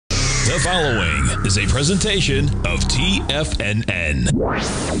The following is a presentation of TFNN.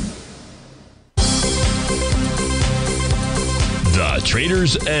 The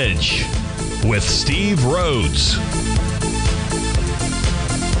Trader's Edge with Steve Rhodes.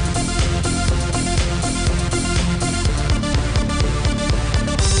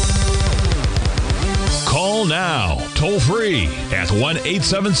 Call now, toll free at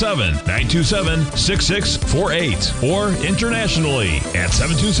 1-877-927-6648 or internationally at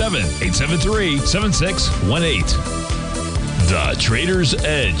 727-873-7618. The Trader's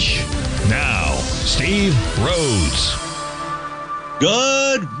Edge. Now, Steve Rhodes.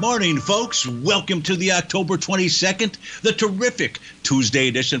 Good morning, folks. Welcome to the October 22nd, the terrific Tuesday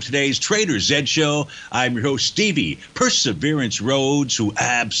edition of today's Trader's Edge Show. I'm your host, Stevie Perseverance Rhodes, who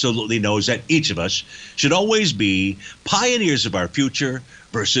absolutely knows that each of us should always be pioneers of our future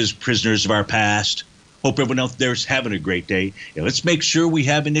versus prisoners of our past. Hope everyone out there is having a great day. And let's make sure we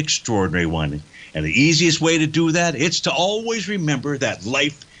have an extraordinary one. And the easiest way to do that, it's to always remember that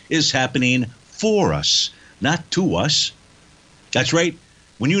life is happening for us, not to us. That's right.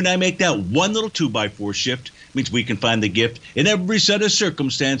 When you and I make that one little 2x4 shift, it means we can find the gift in every set of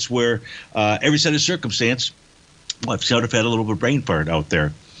circumstance well, I've sort of had a little bit of brain fart out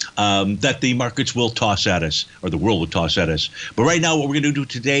there, that the markets will toss at us, or the world will toss at us. But right now, what we're going to do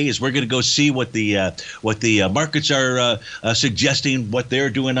today is we're going to go see what the markets are suggesting, what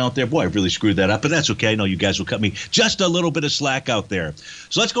they're doing out there. Boy, I really screwed that up, but that's okay. I know you guys will cut me just a little bit of slack out there.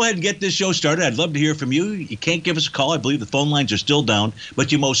 So let's go ahead and get this show started. I'd love to hear from you. You can't give us a call. I believe the phone lines are still down,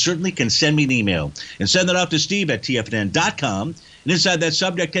 but you most certainly can send me an email and send that off to steve@tfnn.com. And inside that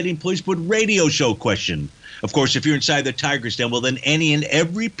subject heading, please put radio show question. Of course, if you're inside the Tigers Den, well, then any and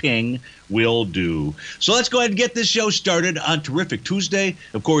every ping will do. So let's go ahead and get this show started on terrific Tuesday.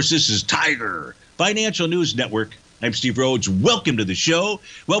 Of course, this is Tiger Financial News Network. I'm Steve Rhodes. Welcome to the show.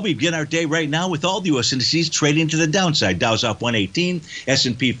 Well, we begin our day right now with all the U.S. indices trading to the downside. Dow's off 118,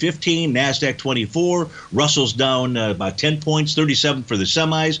 S&P 15, NASDAQ 24, Russell's down about 10 points, 37 for the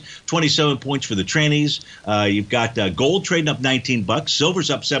semis, 27 points for the trannies. You've got gold trading up $19, silver's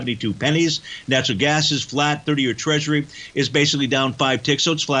up 72 pennies, natural gas is flat, 30-year Treasury is basically down 5 ticks,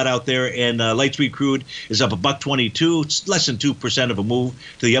 so it's flat out there, and light sweet crude is up $1.22. It's less than 2% of a move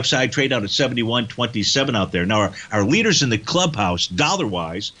to the upside, trade out at 71.27 out there. Now, our leaders in the clubhouse,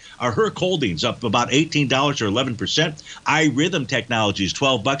 dollar-wise, are Herc Holdings, up about $18 or 11%. iRhythm Technologies,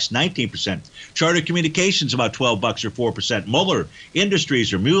 $12, 19%. Charter Communications, about $12 or 4%. Mueller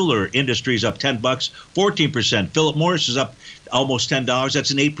Industries up $10, 14%. Philip Morris is up almost $10.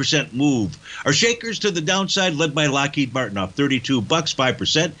 That's an 8% move. Our shakers to the downside, led by Lockheed Martin, off $32,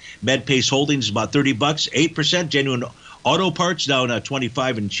 5%. MedPace Holdings, about $30, 8%. Genuine Auto Parts down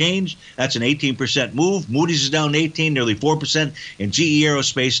 25 and change. That's an 18% move. Moody's is down 18, nearly 4%. And GE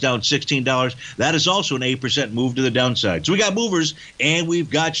Aerospace down $16. That is also an 8% move to the downside. So we got movers and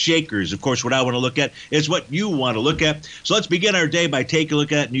we've got shakers. Of course, what I want to look at is what you want to look at. So let's begin our day by taking a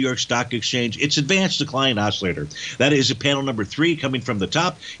look at New York Stock Exchange. Its advanced decline oscillator. That is panel number 3 coming from the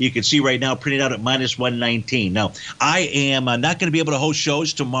top. You can see right now printed out at minus 119. Now, I am not going to be able to host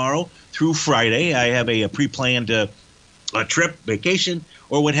shows tomorrow through Friday. I have a pre-planned a trip, vacation,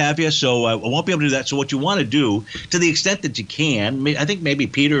 or what have you, so I won't be able to do that. So what you want to do, to the extent that you can, I think maybe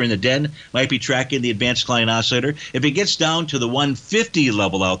Peter in the den might be tracking the advanced decline oscillator. If it gets down to the 150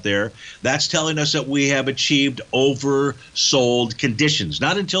 level out there, that's telling us that we have achieved oversold conditions.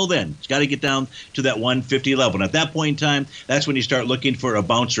 Not until then. It's got to get down to that 150 level. And at that point in time, that's when you start looking for a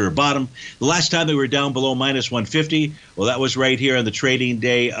bounce or a bottom. The last time they were down below minus 150, well, that was right here on the trading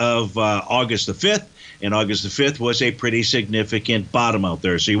day of August the 5th. And August the 5th was a pretty significant bottom out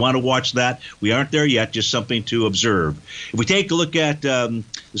there. So you want to watch that. We aren't there yet, just something to observe. If we take a look at the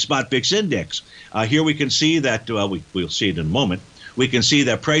spot VIX index, here we can see that, we'll see it in a moment. We can see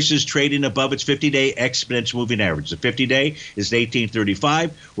that prices trading above its 50-day exponential moving average. The 50-day is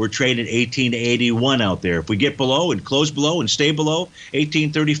 1835. We're trading 1881 out there. If we get below and close below and stay below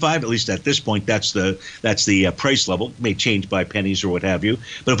 1835, at least at this point, that's the price level. It may change by pennies or what have you.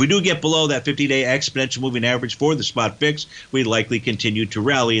 But if we do get below that 50-day exponential moving average for the spot VIX, we likely continue to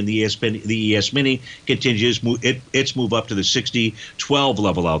rally, and the ES Mini continues its move up to the 60-12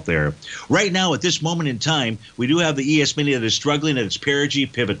 level out there. Right now, at this moment in time, we do have the ES Mini that is struggling at its perigee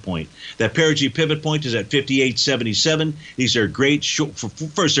pivot point. That perigee pivot point is at 58.77. These are great.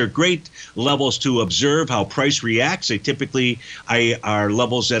 First, they're great levels to observe how price reacts. They typically are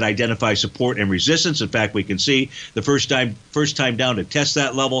levels that identify support and resistance. In fact, we can see the first time down to test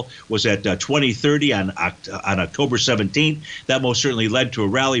that level was at 2030 on October 17th. That most certainly led to a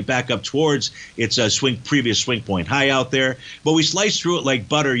rally back up towards its previous swing point high out there. But we sliced through it like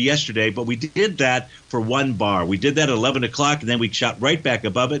butter yesterday, but we did that for one bar. We did that at 11 o'clock, and then we shot right back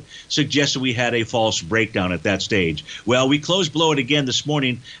above it, suggested we had a false breakdown at that stage. Well, we closed below it again this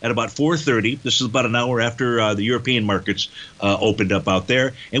morning at about 4:30. This is about an hour after the European markets opened up out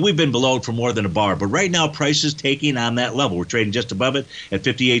there, and we've been below it for more than a bar. But right now, price is taking on that level. We're trading just above it at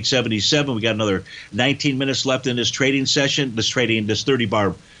 58.77. We got another 19 minutes left in this trading session, this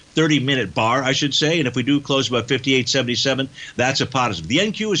 30-minute bar, I should say. And if we do close about 58.77, that's a positive. The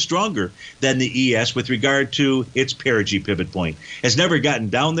NQ is stronger than the ES with regard to its perigee pivot point. Has never gotten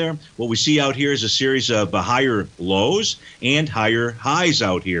down there. What we see out here is a series of higher lows and higher highs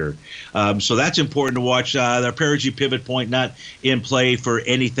out here. So that's important to watch. The perigee pivot point not in play for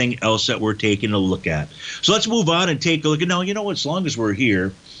anything else that we're taking a look at. So let's move on and take a look. You know, as long as we're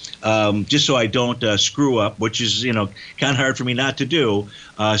here, just so I don't screw up, which is, kind of hard for me not to do,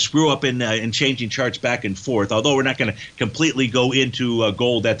 screw up in changing charts back and forth. Although we're not going to completely go into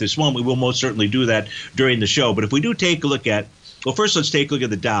gold at this moment, we will most certainly do that during the show. But if we do take a look at, well, first let's take a look at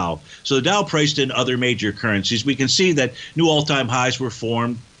the Dow. So the Dow priced in other major currencies. We can see that new all-time highs were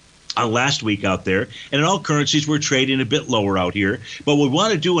formed last week out there, and in all currencies we're trading a bit lower out here. But what we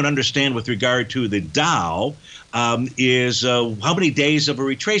want to do and understand with regard to the Dow is how many days of a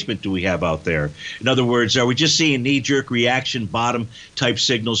retracement do we have out there? In other words, are we just seeing knee-jerk reaction bottom type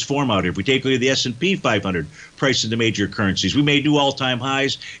signals form out here? If we take a look at the S&P 500 priced in the major currencies, we made new all-time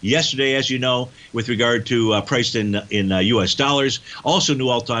highs yesterday, as you know, with regard to priced in U.S. dollars. Also new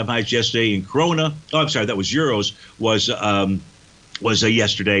all-time highs yesterday in krona. Oh, I'm sorry, that was euros. Was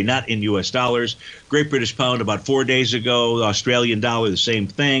yesterday, not in U.S. dollars. Great British Pound about 4 days ago. Australian dollar, the same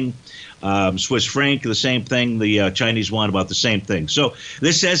thing. Swiss franc, the same thing. The Chinese yuan, about the same thing. So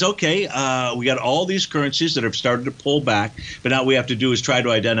this says, okay, we got all these currencies that have started to pull back, but now what we have to do is try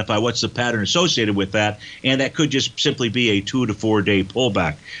to identify what's the pattern associated with that, and that could just simply be a 2 to 4 day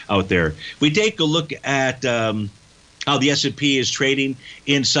pullback out there. If we take a look at how the S&P is trading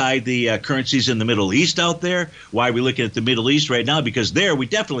inside the currencies in the Middle East out there. Why are we looking at the Middle East right now? Because there we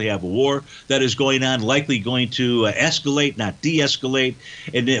definitely have a war that is going on, likely going to escalate, not de-escalate.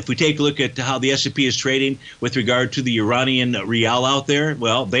 And if we take a look at how the S&P is trading with regard to the Iranian rial out there,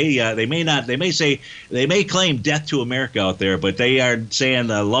 well, they may claim death to America out there, but they are saying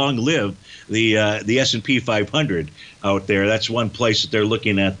long live the S&P 500 out there. That's one place that they're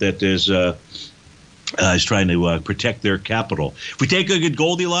looking at that is trying to protect their capital. If we take a look at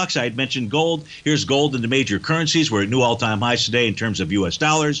Goldilocks, I had mentioned gold. Here's gold in the major currencies. We're at new all-time highs today in terms of U.S.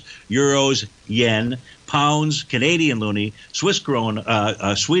 dollars, euros, yen, pounds, Canadian loonie, Swiss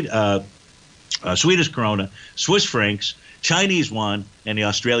krona, Swedish krona, Swiss francs, Chinese yuan, and the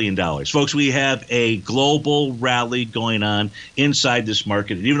Australian dollars. Folks, we have a global rally going on inside this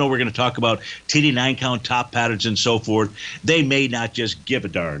market. And even though we're going to talk about TD9 count top patterns and so forth, they may not just give a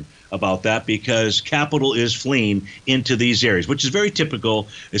darn about that because capital is fleeing into these areas, which is very typical,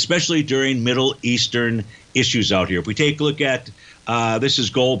 especially during Middle Eastern issues out here. If we take a look at this is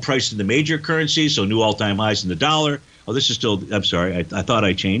gold priced in the major currencies, so new all-time highs in the dollar. Oh, this is still, I'm sorry, I thought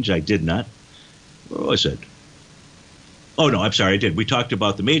I changed. I did not. Where was it? Oh, no, I'm sorry, I did. We talked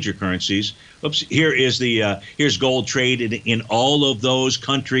about the major currencies. Oops, here is here's gold traded in all of those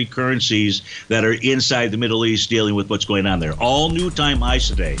country currencies that are inside the Middle East dealing with what's going on there. All new time highs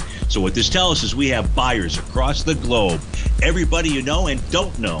today. So what this tells us is we have buyers across the globe. Everybody you know and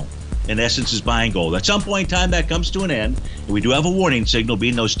don't know, in essence, is buying gold. At some point in time, that comes to an end, and we do have a warning signal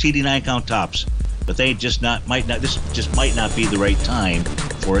being those TD9 count tops. But this just might not be the right time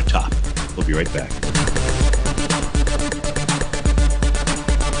for a top. We'll be right back.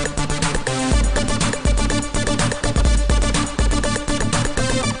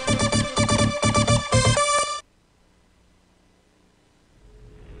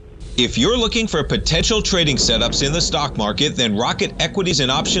 If you're looking for potential trading setups in the stock market, then Rocket Equities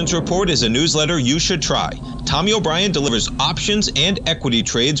and Options Report is a newsletter you should try. Tommy O'Brien delivers options and equity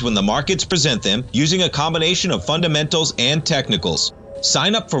trades when the markets present them, using a combination of fundamentals and technicals.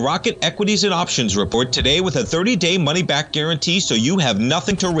 Sign up for Rocket Equities and Options Report today with a 30-day money-back guarantee so you have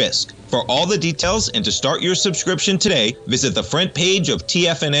nothing to risk. For all the details and to start your subscription today, visit the front page of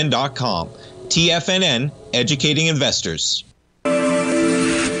TFNN.com. TFNN, educating investors.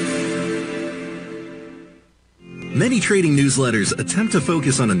 Many trading newsletters attempt to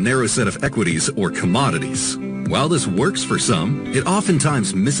focus on a narrow set of equities or commodities. While this works for some, it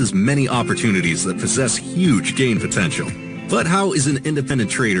oftentimes misses many opportunities that possess huge gain potential. But how is an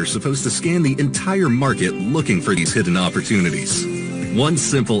independent trader supposed to scan the entire market looking for these hidden opportunities? One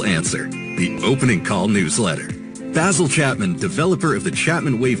simple answer: the opening call newsletter. Basil Chapman, developer of the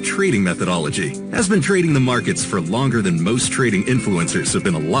Chapman Wave trading methodology, has been trading the markets for longer than most trading influencers have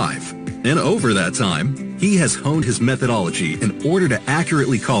been alive. And over that time, he has honed his methodology in order to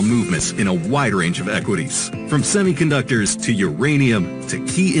accurately call movements in a wide range of equities, from semiconductors to uranium to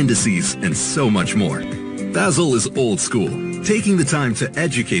key indices and so much more. Basil is old school, taking the time to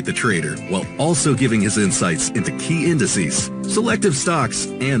educate the trader while also giving his insights into key indices, selective stocks,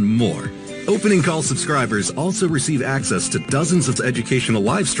 and more. Opening call subscribers also receive access to dozens of educational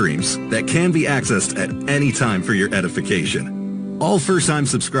live streams that can be accessed at any time for your edification. All first-time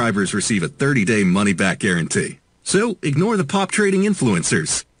subscribers receive a 30-day money-back guarantee. So ignore the pop trading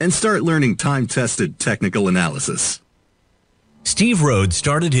influencers and start learning time-tested technical analysis. Steve Rhodes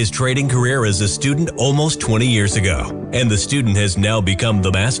started his trading career as a student almost 20 years ago, and the student has now become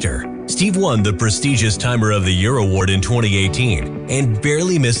the master. Steve won the prestigious Timer of the Year award in 2018 and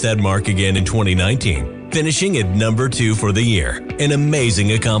barely missed that mark again in 2019, finishing at number 2 for the year. An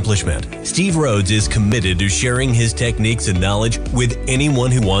amazing accomplishment. Steve Rhodes is committed to sharing his techniques and knowledge with anyone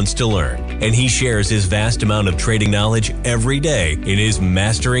who wants to learn, and he shares his vast amount of trading knowledge every day in his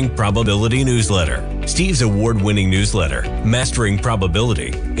Mastering Probability newsletter. Steve's award-winning newsletter, Mastering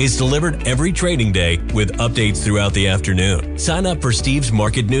Probability, is delivered every trading day with updates throughout the afternoon. Sign up for Steve's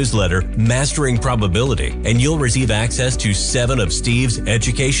market newsletter, Mastering Probability, and you'll receive access to 7 of Steve's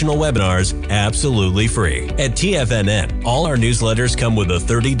educational webinars absolutely free. At TFNN, all our newsletters come with a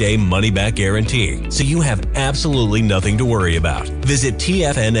 30-day money-back guarantee, so you have absolutely nothing to worry about. Visit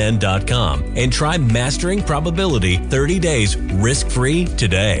TFNN.com and try Mastering Probability 30 days risk-free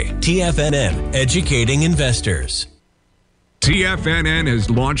today. TFNN, educating investors. TFNN has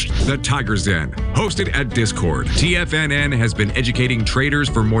launched the Tiger's Den. Hosted at Discord, TFNN has been educating traders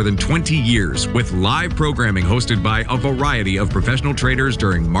for more than 20 years with live programming hosted by a variety of professional traders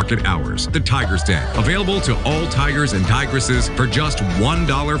during market hours. The Tiger's Den, available to all tigers and tigresses for just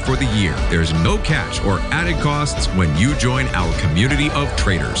 $1 for the year. There's no catch or added costs when you join our community of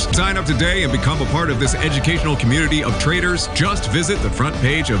traders. Sign up today and become a part of this educational community of traders. Just visit the front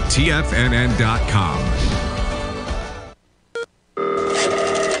page of TFNN.com.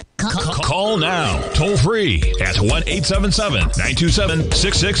 Call now, toll free at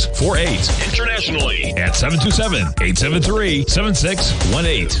 1-877-927-6648. Internationally at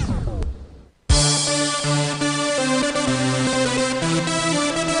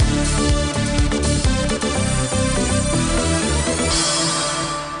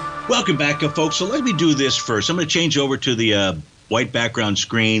Welcome back, folks. So let me do this first. I'm going to change over to the white background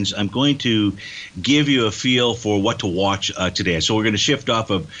screens. I'm going to give you a feel for what to watch today. So we're going to shift off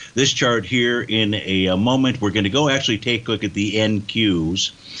of this chart here in a moment. We're going to go actually take a look at the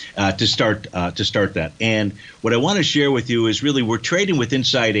NQs to start that. And what I want to share with you is really we're trading with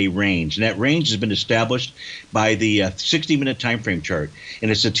inside a range, and that range has been established by the 60-minute time frame chart,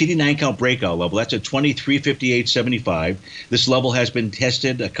 and it's a TD9 count breakout level. That's at 2358.75. This level has been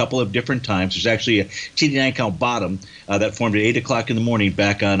tested a couple of different times. There's actually a TD9 count bottom that formed at 8 o'clock in the morning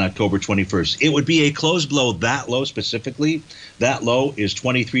back on October 21st. It would be a close below that low specifically. That low is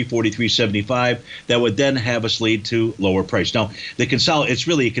 2343.75. That would then have us lead to lower price. Now, it's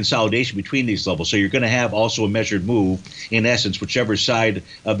really a consolidation between these levels. So you're going to have also a measured move. In essence, whichever side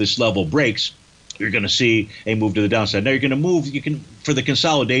of this level breaks, you're going to see a move to the downside. Now you're going to move. For the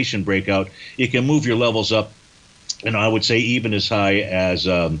consolidation breakout, you can move your levels up, and I would say even as high as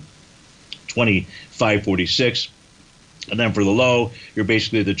 2546. And then for the low, you're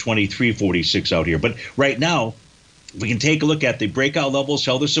basically the 2346 out here. But right now, we can take a look at the breakout levels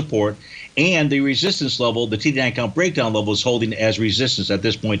held as support, and the resistance level, the TD9 count breakdown level, is holding as resistance at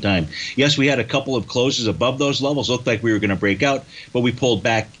this point in time. Yes, we had a couple of closes above those levels. Looked like we were going to break out, but we pulled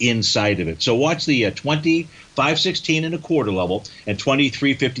back inside of it. So watch the 25.16 level and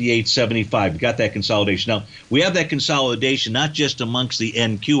 2358.75. We got that consolidation. Now, we have that consolidation not just amongst the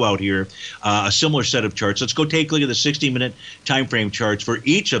NQ out here, a similar set of charts. Let's go take a look at the 60-minute time frame charts for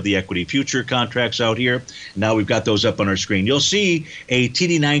each of the equity future contracts out here. Now we've got those up on our screen. You'll see a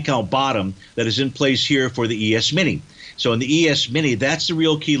TD9 count bottom that is in place here for the ES Mini. So in the ES Mini, that's the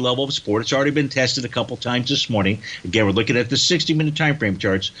real key level of support. It's already been tested a couple times this morning. Again, we're looking at the 60-minute time frame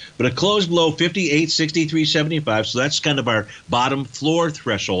charts, but it closed below 58.6375. So that's kind of our bottom floor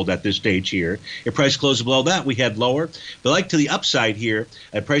threshold at this stage here. If price closed below that, we had lower. But like to the upside here,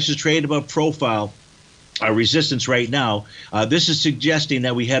 prices trade above profile resistance right now. This is suggesting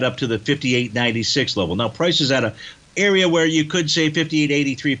that we head up to the 58.96 level. Now, price is at a area where you could say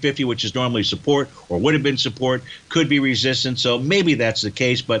 58.83.50, which is normally support or would have been support, could be resistance. So maybe that's the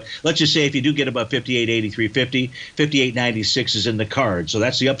case. But let's just say if you do get about 58.83.50, 58.96 is in the card. So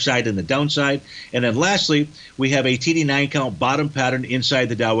that's the upside and the downside. And then lastly, we have a TD9 count bottom pattern inside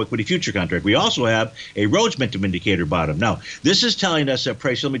the Dow equity future contract. We also have a Rhodes momentum indicator bottom. Now, this is telling us that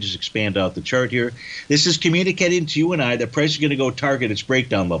price, let me just expand out the chart here. This is communicating to you and I that price is going to go target its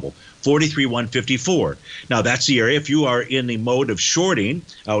breakdown level, 43.154. Now, that's the area. If you are in the mode of shorting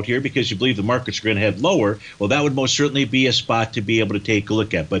out here because you believe the markets are going to head lower, well, that would most certainly be a spot to be able to take a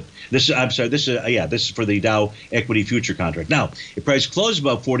look at. But this is for the Dow equity future contract. Now, if price closes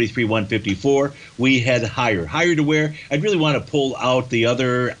above 43.154, we head higher. Higher to where? I'd really want to pull out the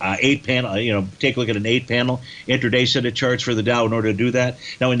other 8-panel, take a look at an 8-panel intraday set of charts for the Dow in order to do that.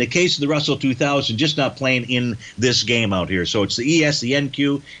 Now, in the case of the Russell 2000, just not playing in this game out here. So it's the ES, the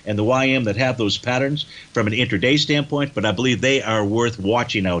NQ, and the YM that have those patterns from an intraday standpoint, but I believe they are worth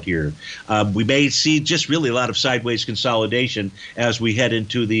watching out here. We may see just really a lot of sideways consolidation as we head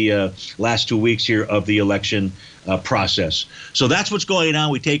into the last 2 weeks here of the election process. So that's what's going on.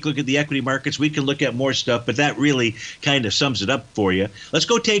 We take a look at the equity markets. We can look at more stuff, but that really kind of sums it up for you. Let's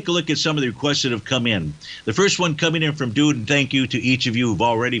go take a look at some of the requests that have come in. The first one coming in from Dude, and thank you to each of you who've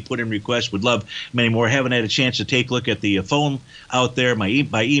already put in requests. Would love many more. Haven't had a chance to take a look at the phone out there,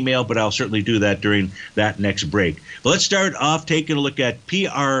 by email, but I'll certainly do that during that next break. But let's start off taking a look at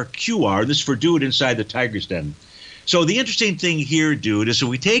PRQR. This is for Dude inside the Tiger's Den. So the interesting thing here, Dude, is if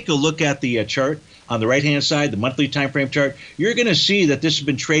we take a look at the chart, on the right-hand side, the monthly time frame chart, you're going to see that this has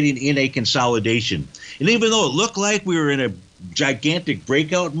been trading in a consolidation. And even though it looked like we were in a gigantic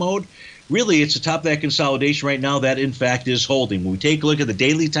breakout mode, really it's the top of that consolidation right now that, in fact, is holding. When we take a look at the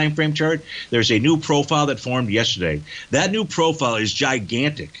daily time frame chart, there's a new profile that formed yesterday. That new profile is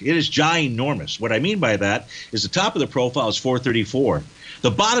gigantic. It is ginormous. What I mean by that is the top of the profile is 434.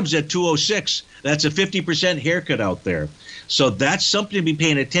 The bottom's at 206. That's a 50% haircut out there. So that's something to be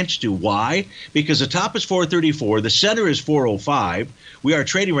paying attention to. Why? Because the top is 434. The center is 405. We are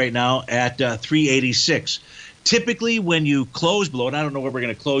trading right now at 386. Typically, when you close below, and I don't know where we're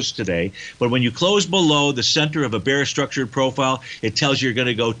going to close today, but when you close below the center of a bear structured profile, it tells you you're going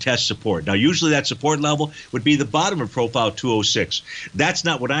to go test support. Now, usually that support level would be the bottom of profile 206. That's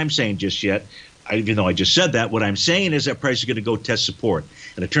not what I'm saying just yet. Even though I just said that, what I'm saying is that price is going to go test support.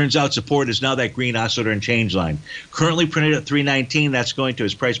 And it turns out support is now that green oscillator and change line. Currently printed at 319. That's going to,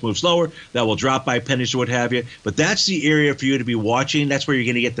 as price moves lower, that will drop by pennies or what have you. But that's the area for you to be watching. That's where you're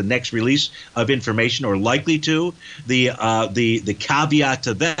going to get the next release of information, or likely to. The caveat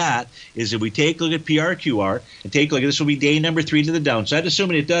to that is if we take a look at PRQR and take a look at this, will be day number 3 to the downside,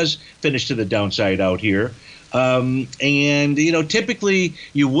 assuming it does finish to the downside out here. Typically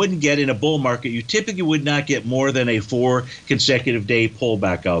you wouldn't get in a bull market. You typically would not get more than a 4 consecutive day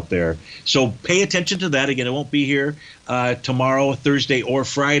pullback out there. So pay attention to that. Again, it won't be here tomorrow, Thursday, or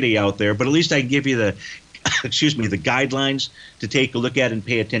Friday out there, but at least I can give you the, the guidelines to take a look at and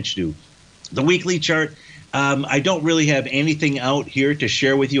pay attention to. The weekly chart. I don't really have anything out here to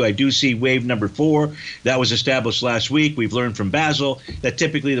share with you. I do see wave number 4. That was established last week. We've learned from Basil that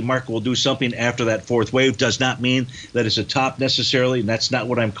typically the market will do something after that 4th wave. Does not mean that it's a top necessarily, and that's not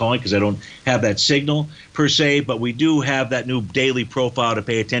what I'm calling because I don't have that signal per se, but we do have that new daily profile to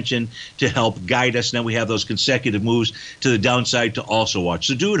pay attention to help guide us. Now we have those consecutive moves to the downside to also watch.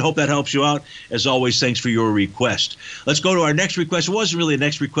 So, Dude, hope that helps you out. As always, thanks for your request. Let's go to our next request. It wasn't really a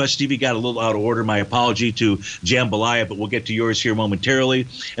next request. Stevie got a little out of order. My apology to Jambalaya, but we'll get to yours here momentarily.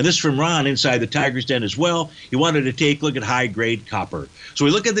 And this is from Ron inside the Tiger's Den as well. He wanted to take a look at high-grade copper. So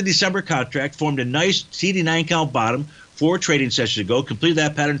we look at the December contract, formed a nice TD9 count bottom, 4 trading sessions ago, completed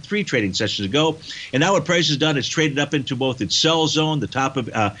that pattern 3 trading sessions ago, and now what price has done is traded up into both its sell zone, the top of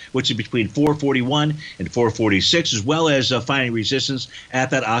which is between 441 and 446, as well as finding resistance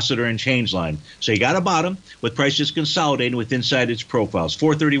at that oscillator and change line. So you got a bottom with prices consolidating with inside its profiles,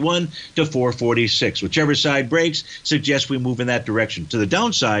 431 to 446. Whichever side breaks suggests we move in that direction. To the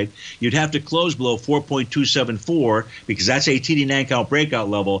downside, you'd have to close below 4.274 because that's a TD9 count breakout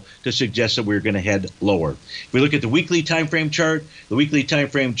level to suggest that we're going to head lower. If we look at the weekly time frame chart. The weekly time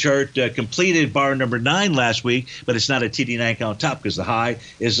frame chart completed bar number 9 last week, but it's not a TD9 count top because the high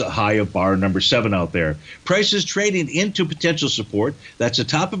is a high of bar number 7 out there. Prices trading into potential support. That's the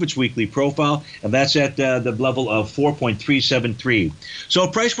top of its weekly profile, and that's at the level of 4.373. So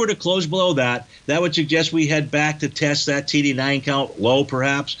if price were to close below that, that would suggest we head back to test that TD9 count low,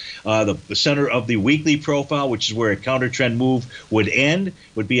 perhaps. The center of the weekly profile, which is where a counter trend move would end,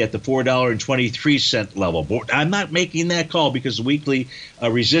 would be at the $4.23 level. I'm not making that call because the weekly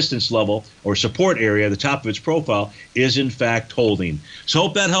resistance level or support area, the top of its profile, is in fact holding. So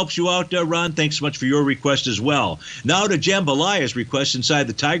hope that helps you out, Ron. Thanks so much for your request as well. Now to Jambalaya's request inside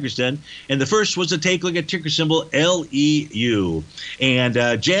the Tiger's Den. And the first was to take a look at ticker symbol LEU.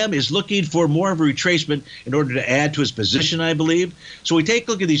 And Jam is looking for more of a retracement in order to add to his position, I believe. So we take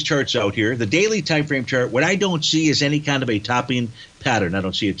a look at these charts out here. The daily time frame chart, what I don't see is any kind of a topping pattern. I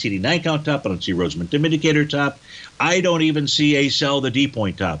don't see a TD9 count top. I don't see a Rhodes momentum indicator top. I don't even see a sell the D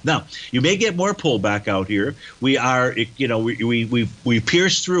point top. Now, you may get more pullback out here. We are, we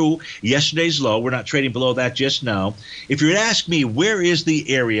pierced through yesterday's low. We're not trading below that just now. If you would ask me, where is the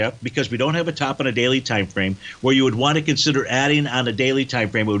area, because we don't have a top on a daily time frame, where you would want to consider adding on a daily time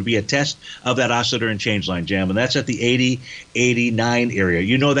frame, it would be a test of that oscillator and change line, Jam, and that's at the 80-89 area.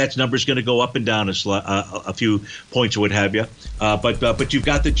 You know that number's going to go up and down a few points, or what have you. But you've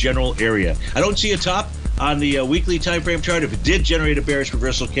got the general area. I don't see a top on the weekly time frame chart. If it did generate a bearish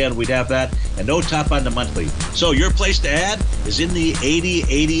reversal candle, we'd have that, and no top on the monthly. So your place to add is in the 80,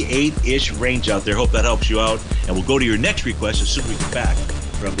 88-ish range out there. Hope that helps you out, and we'll go to your next request as soon as we get back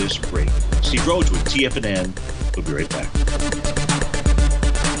from this break. Steve Rhodes with TFNN. We'll be right back.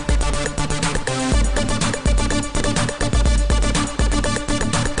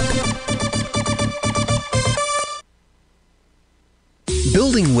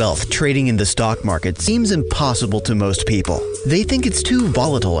 Building wealth trading in the stock market seems impossible to most people. They think it's too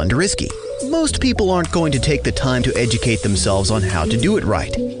volatile and risky. Most people aren't going to take the time to educate themselves on how to do it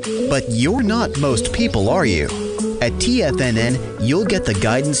right. But you're not most people, are you? At TFNN, you'll get the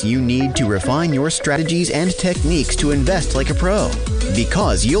guidance you need to refine your strategies and techniques to invest like a pro.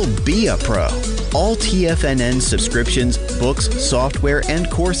 Because you'll be a pro. All TFNN subscriptions, books, software, and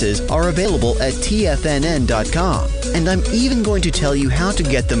courses are available at TFNN.com. And I'm even going to tell you how to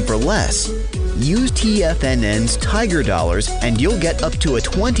get them for less. Use TFNN's Tiger Dollars and you'll get up to a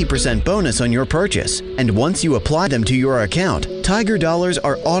 20% bonus on your purchase. And once you apply them to your account, Tiger Dollars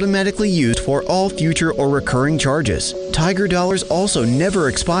are automatically used for all future or recurring charges. Tiger Dollars also never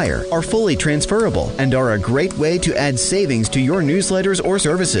expire, are fully transferable, and are a great way to add savings to your newsletters or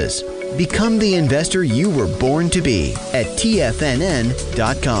services. Become the investor you were born to be at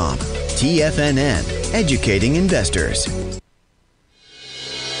TFNN.com. TFNN, educating investors.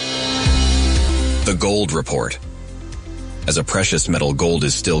 The Gold Report. As a precious metal, gold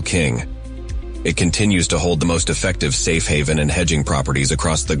is still king. It continues to hold the most effective safe haven and hedging properties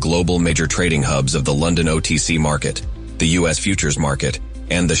across the global major trading hubs of the London OTC market, the U.S. futures market,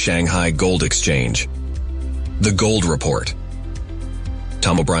 and the Shanghai Gold Exchange. The Gold Report.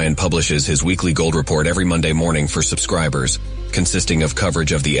 Tom O'Brien publishes his weekly Gold Report every Monday morning for subscribers, consisting of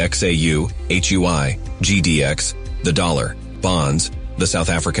coverage of the XAU, HUI, GDX, the dollar, bonds, the South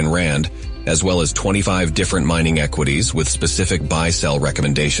African rand, as well as 25 different mining equities with specific buy-sell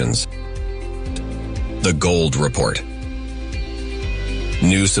recommendations. The Gold Report.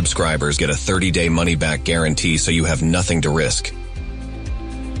 New subscribers get a 30-day money-back guarantee so you have nothing to risk.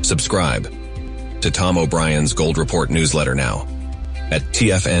 Subscribe to Tom O'Brien's Gold Report newsletter now at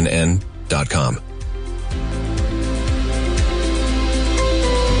TFNN.com.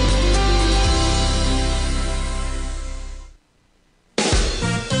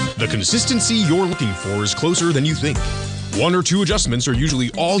 The consistency you're looking for is closer than you think. One or two adjustments are usually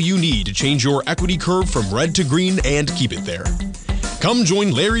all you need to change your equity curve from red to green and keep it there. Come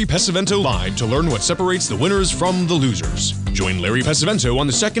join Larry Pesavento live to learn what separates the winners from the losers. Join Larry Pesavento on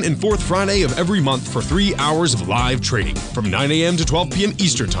the second and fourth Friday of every month for 3 hours of live trading from 9 a.m. to 12 p.m.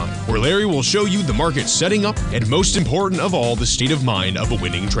 Eastern Time, where Larry will show you the market setting up and, most important of all, the state of mind of a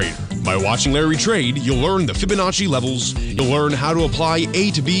winning trader. By watching Larry trade, you'll learn the Fibonacci levels, you'll learn how to apply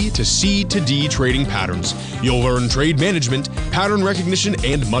A to B to C to D trading patterns, you'll learn trade management, pattern recognition,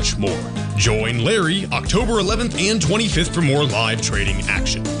 and much more. Join Larry October 11th and 25th for more live trading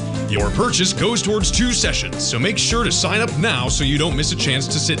action. Your purchase goes towards 2 sessions, so make sure to sign up now so you don't miss a chance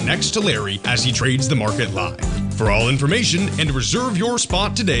to sit next to Larry as he trades the market live. For all information and reserve your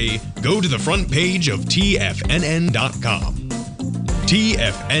spot today, go to the front page of TFNN.com.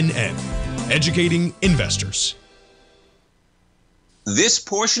 TFNN, educating investors. This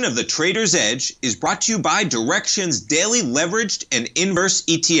portion of the Trader's Edge is brought to you by Direxion's daily leveraged and inverse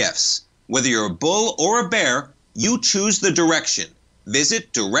ETFs. Whether you're a bull or a bear, you choose the direction.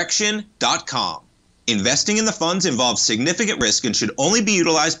 Visit Direxion.com. Investing in the funds involves significant risk and should only be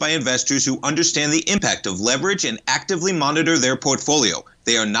utilized by investors who understand the impact of leverage and actively monitor their portfolio.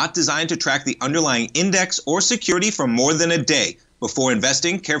 They are not designed to track the underlying index or security for more than a day. Before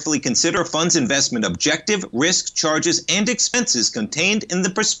investing, carefully consider a fund's investment objective, risk, charges, and expenses contained in the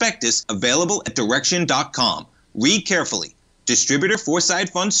prospectus available at Direxion.com. Read carefully. Distributor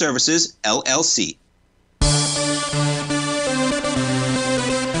Foreside Fund Services, LLC.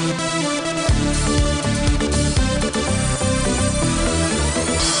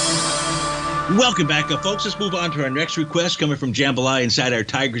 Welcome back, folks. Let's move on to our next request coming from Jambalaya inside our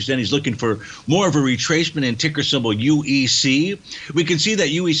Tigers Den. He's looking for more of a retracement in ticker symbol UEC. We can see that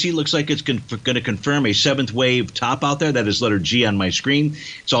UEC looks like it's going to confirm a seventh wave top out there. That is letter G on my screen.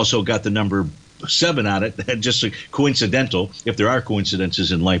 It's also got the number 7 on it. Just coincidental, if there are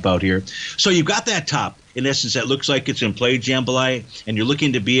coincidences in life out here. So you've got that top. In essence, that looks like it's in play, Jambalaya, and you're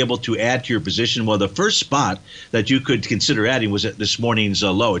looking to be able to add to your position. Well, the first spot that you could consider adding was at this morning's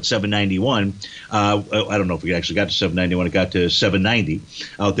low at 791. I don't know if we actually got to 791. It got to 790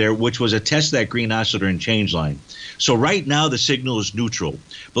 out there, which was a test of that green oscillator and change line. So right now the signal is neutral.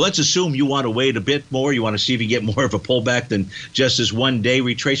 But let's assume you want to wait a bit more. You want to see if you get more of a pullback than just this one-day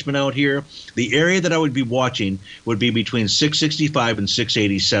retracement out here. The area that I would be watching would be between 665 and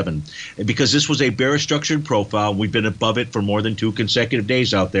 687. Because this was a bearish structured profile, we've been above it for more than 2 consecutive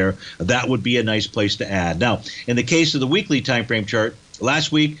days out there. That would be a nice place to add. Now, in the case of the weekly time frame chart,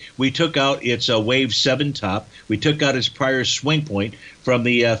 last week we took out its wave 7 top. We took out its prior swing point from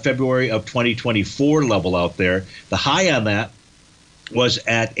the February of 2024 level out there. The high on that was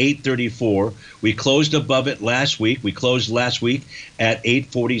at 834. We closed above it last week. We closed last week at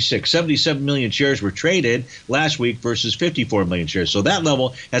 846. 77 million shares were traded last week versus 54 million shares. So that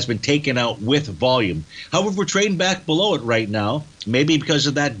level has been taken out with volume. However, we're trading back below it right now, maybe because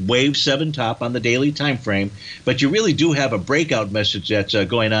of that wave 7 top on the daily time frame. But you really do have a breakout message that's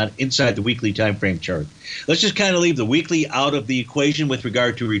going on inside the weekly time frame chart. Let's just kind of leave the weekly out of the equation with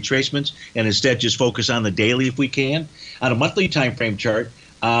regard to retracements and instead just focus on the daily if we can. On a monthly time frame chart,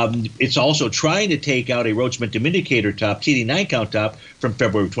 it's also trying to take out a Rhodes Momentum Indicator top, TD9 count top from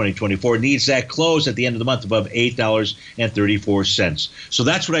February 2024. Needs that close at the end of the month above $8.34. So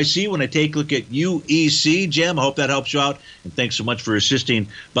that's what I see when I take a look at UEC. Jim, I hope that helps you out. And thanks so much for assisting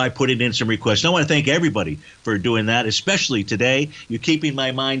by putting in some requests. And I want to thank everybody for doing that, especially today. You're keeping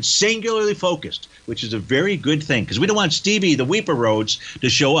my mind singularly focused, which is a very good thing because we don't want Stevie, the Weeper Rhodes, to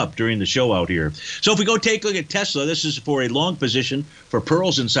show up during the show out here. So if we go take a look at Tesla, this is for a long position for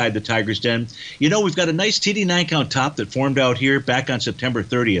pearls inside the Tiger's Den. You know, we've got a nice TD9 count top that formed out here back on September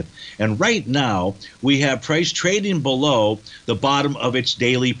 30th. And right now, we have price trading below the bottom of its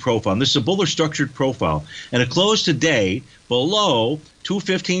daily profile. And this is a bullish structured profile. And it closed today below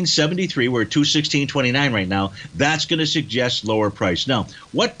 215.73. We're at 216.29 right now. That's going to suggest lower price. Now,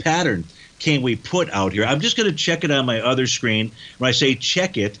 what pattern can we put out here? I'm just going to check it on my other screen. When I say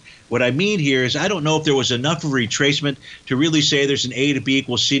check it, what I mean here is I don't know if there was enough of a retracement to really say there's an A to B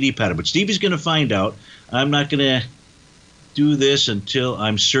equals CD pattern. But Stevie's going to find out. I'm not going to do this until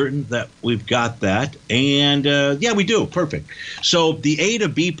I'm certain that we've got that. And, yeah, we do. Perfect. So the A to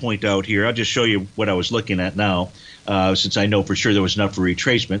B point out here, I'll just show you what I was looking at now, since I know for sure there was enough for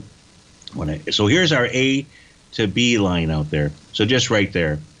retracement. So here's our A to B line out there. So just right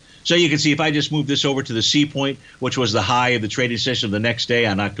there. So you can see if I just move this over to the C point, which was the high of the trading session of the next day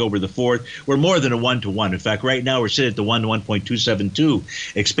on October the 4th, we're more than a 1-to-1. In fact, right now we're sitting at the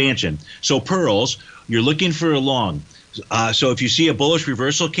 1-to-1.272 expansion. So pearls, you're looking for a long. So if you see a bullish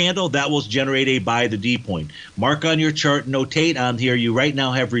reversal candle, that will generate a buy the D point. Mark on your chart, notate on here, you right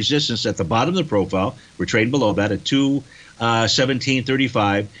now have resistance at the bottom of the profile. We're trading below that at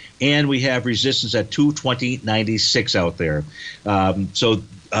 217.35, and we have resistance at 220.96 out there.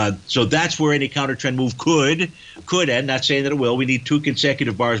 So that's where any counter trend move could end. Not saying that it will. We need 2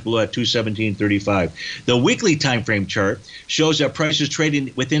 consecutive bars below at 217.35. The weekly time frame chart shows that price is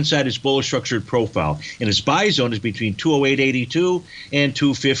trading with inside its bullish structured profile, and its buy zone is between 208.82 and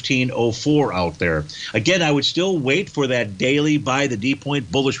 215.04 out there. Again, I would still wait for that daily buy the D point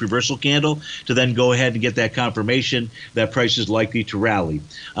bullish reversal candle to then go ahead and get that confirmation that price is likely to rally.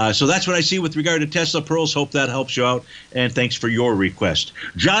 So that's what I see with regard to Tesla pearls. Hope that helps you out, and thanks for your request.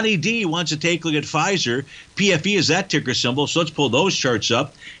 Johnny D wants to take a look at Pfizer. PFE is that ticker symbol, so let's pull those charts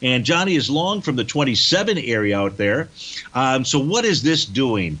up. And Johnny is long from the 27 area out there. So what is this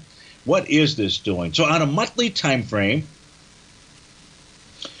doing? What is this doing? So on a monthly time frame,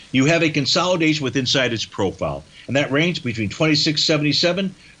 you have a consolidation with inside its profile, and that range between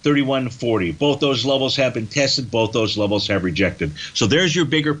 26.77, 31.40. Both those levels have been tested. Both those levels have rejected. So there's your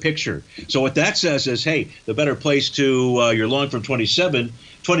bigger picture. So what that says is, hey, the better place to you're long from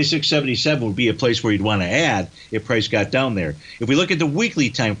 26.77 would be a place where you'd want to add if price got down there. If we look at the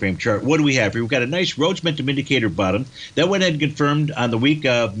weekly time frame chart, what do we have here? We've got a nice Rhodes momentum indicator bottom. That went ahead and confirmed on the week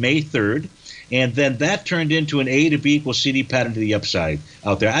of May 3rd. And then that turned into an A to B equals CD pattern to the upside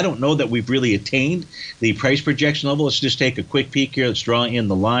out there. I don't know that we've really attained the price projection level. Let's just take a quick peek here. Let's draw in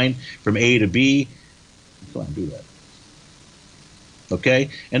the line from A to B. Go on, do that. Okay,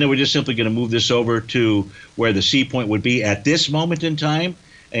 and then we're just simply going to move this over to where the C point would be at this moment in time.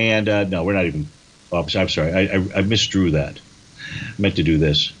 And no, we're not even. Oh, I'm sorry. I misdrew that. I meant to do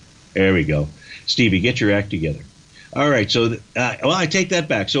this. There we go. Stevie, get your act together. All right, so well, I take that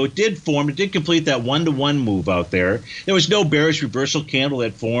back. So it did form. It did complete that one-to-one move out there. There was no bearish reversal candle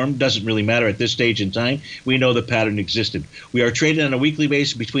that formed. Doesn't really matter at this stage in time. We know the pattern existed. We are traded on a weekly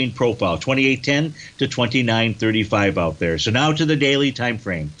basis between profile 28.10 to 29.35 out there. So now to the daily time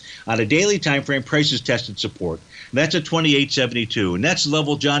frame. On a daily time frame, prices tested support. That's at 28.72, and that's the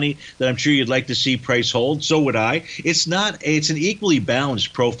level, Johnny, that I'm sure you'd like to see price hold. So would I. It's an equally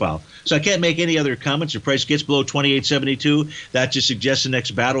balanced profile. So I can't make any other comments. If price gets below 28.72, that just suggests the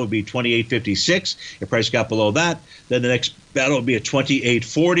next battle would be 28.56. If price got below that, then the next battle would be at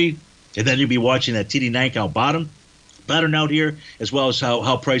 28.40, and then you'd be watching that TD9 count bottom pattern out here, as well as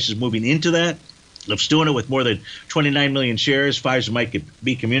how price is moving into that. If doing it with more than 29 million shares, Pfizer might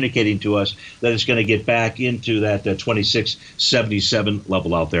be communicating to us that it's going to get back into that 26.77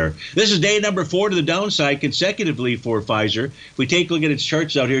 level out there. This is day number 4 to the downside consecutively for Pfizer. If we take a look at its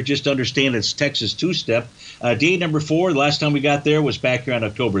charts out here, just to understand its Texas two-step. Day number 4, the last time we got there was back here on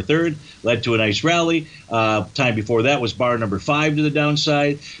October 3rd, led to a nice rally. Time before that was bar number 5 to the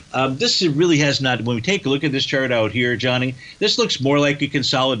downside. This really has not, when we take a look at this chart out here, Johnny, this looks more like a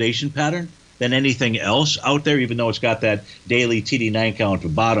consolidation pattern than anything else out there, even though it's got that daily TD9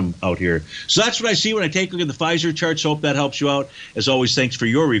 count bottom out here. So that's what I see when I take a look at the Pfizer charts. Hope that helps you out. As always, thanks for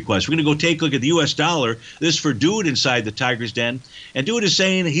your request. We're going to go take a look at the U.S. dollar. This is for Dude inside the Tiger's Den. And Dude is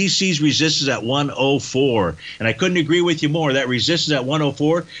saying he sees resistance at 104. And I couldn't agree with you more. That resistance at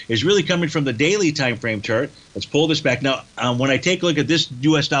 104 is really coming from the daily time frame chart. Let's pull this back. Now, when I take a look at this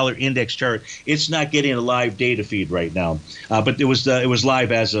U.S. dollar index chart, it's not getting a live data feed right now. But it was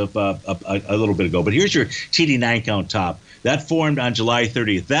live as of a little bit ago. But here's your TD9 count top. That formed on July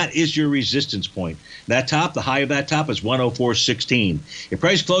 30th. That is your resistance point. That top, the high of that top is 104.16. If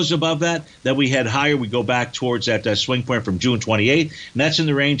price closes above that, then we head higher. We go back towards that swing point from June 28th, and that's in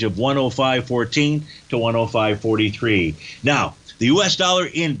the range of 105.14 to 105.43. Now, the U.S. dollar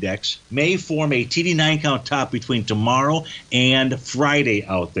index may form a TD9 count top between tomorrow and Friday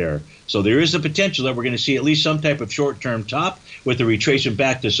out there. So there is a potential that we're going to see at least some type of short-term top with a retracement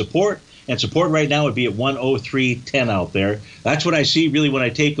back to support. And support right now would be at 103.10 out there. That's what I see really when I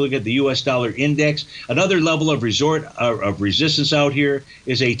take a look at the U.S. dollar index. Another level of resistance out here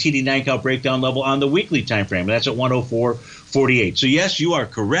is a TD9 count breakdown level on the weekly time frame. That's at 104.48. So yes, you are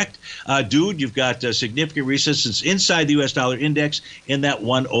correct, Dude. You've got significant resistance inside the U.S. dollar index in that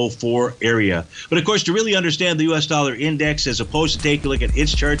 104 area. But of course, to really understand the U.S. dollar index, as opposed to take a look at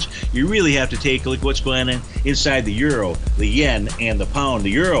its charts, you really have to take a look at what's going on inside the euro, the yen, and the pound.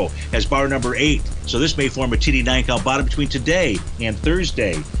 The euro has bar number 8, so this may form a TD9 count bottom between today and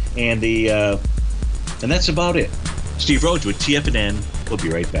Thursday, and that's about it. Steve Rhodes with TFNN. We'll be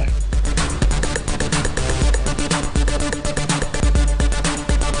right back.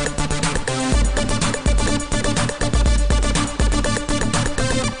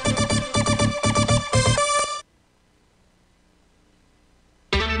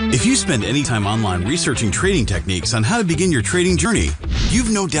 If you spend any time online researching trading techniques on how to begin your trading journey, you've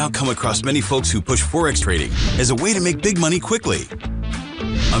no doubt come across many folks who push Forex trading as a way to make big money quickly.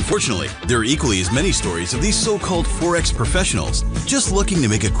 Unfortunately, there are equally as many stories of these so-called Forex professionals just looking to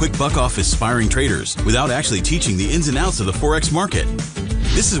make a quick buck off aspiring traders without actually teaching the ins and outs of the Forex market.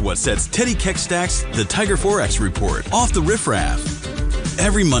 This is what sets Teddy Keckstack's The Tiger Forex Report off the riffraff.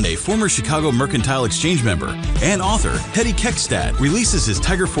 Every Monday, former Chicago Mercantile Exchange member and author Teddy Keckstack releases his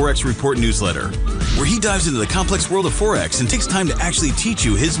Tiger Forex Report newsletter, where he dives into the complex world of Forex and takes time to actually teach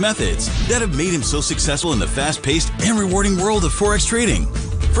you his methods that have made him so successful in the fast-paced and rewarding world of Forex trading.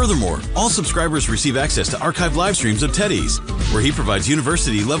 Furthermore, all subscribers receive access to archived live streams of Teddy's, where he provides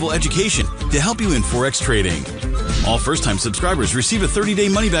university-level education to help you in Forex trading. All first-time subscribers receive a 30-day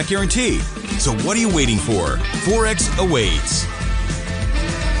money-back guarantee. So what are you waiting for? Forex awaits.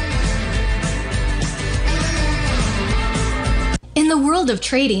 In In the world of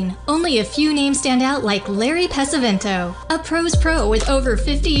trading, only a few names stand out like Larry Pesavento. A pro's pro with over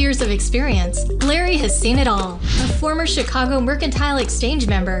 50 years of experience, Larry has seen it all. A former Chicago Mercantile Exchange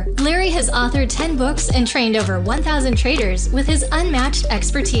member, Larry has authored 10 books and trained over 1,000 traders with his unmatched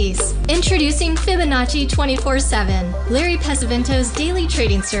expertise. Introducing Fibonacci 24/7, Larry Pesavento's daily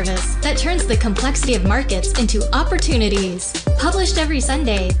trading service that turns the complexity of markets into opportunities. Published every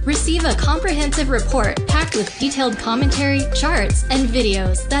Sunday, receive a comprehensive report packed with detailed commentary, charts, and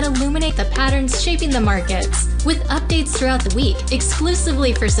videos that illuminate the patterns shaping the markets, with updates throughout the week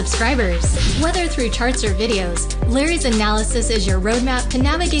exclusively for subscribers. Whether through charts or videos, Larry's analysis is your roadmap to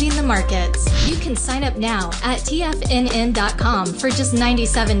navigating the markets. You can sign up now at TFNN.com for just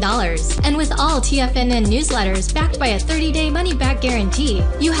 $97. And with all TFNN newsletters backed by a 30-day money-back guarantee,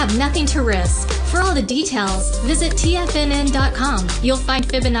 you have nothing to risk. For all the details, visit TFNN.com. You'll find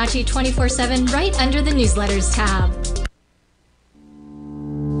Fibonacci 24/7 right under the newsletters tab.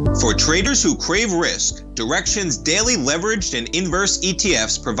 For traders who crave risk, Direxion's daily leveraged and inverse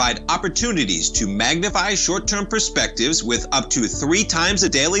ETFs provide opportunities to magnify short-term perspectives with up to 3 times a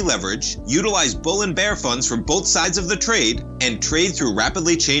daily leverage, utilize bull and bear funds from both sides of the trade, and trade through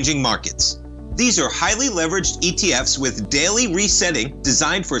rapidly changing markets. These are highly leveraged ETFs with daily resetting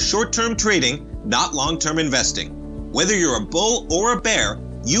designed for short-term trading, not long-term investing. Whether you're a bull or a bear,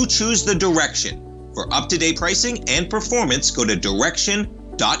 you choose the Direxion. For up-to-date pricing and performance, go to Direxion.com.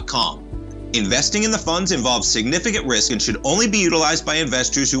 Investing in the funds involves significant risk and should only be utilized by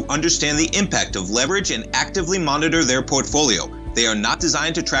investors who understand the impact of leverage and actively monitor their portfolio. They are not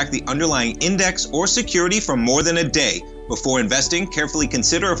designed to track the underlying index or security for more than a day. Before investing, carefully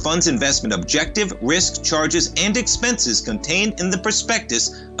consider a fund's investment objective, risk, charges, and expenses contained in the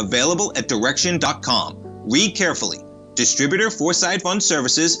prospectus available at Direxion.com. Read carefully. Distributor Foreside Fund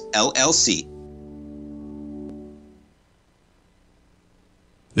Services, LLC.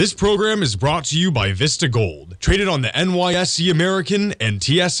 This program is brought to you by Vista Gold, traded on the NYSE American and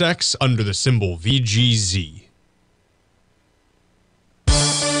TSX under the symbol VGZ.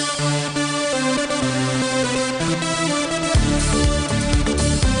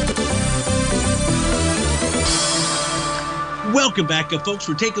 Welcome back, folks.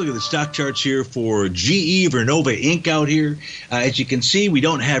 We're taking a look at the stock charts here for GE Vernova Inc. out here. As you can see, we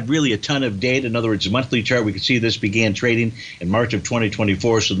don't have really a ton of data. In other words, the monthly chart, we can see this began trading in March of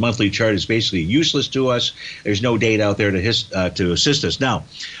 2024, so the monthly chart is basically useless to us. There's no data out there to assist us. Now,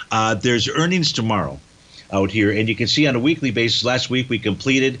 there's earnings tomorrow out here, and you can see on a weekly basis, last week we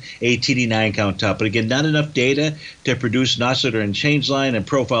completed a TD9 count top, but again, not enough data to produce an oscillator and change line, and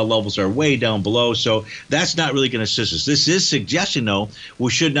profile levels are way down below, so that's not really going to assist us. This is suggesting, though, we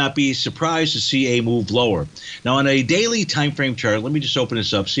should not be surprised to see a move lower. Now, on a daily time frame chart, let me just open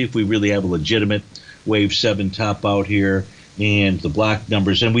this up, see if we really have a legitimate wave 7 top out here and the black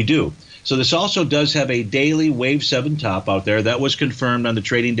numbers, and we do. So this also does have a daily wave 7 top out there. That was confirmed on the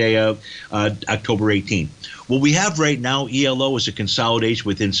trading day of October 18th. What we have right now, ELO, is a consolidation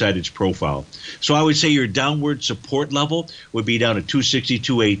with inside its profile. So I would say your downward support level would be down at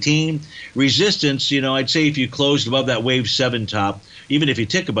 260-218. Resistance, I'd say if you closed above that wave 7 top, even if you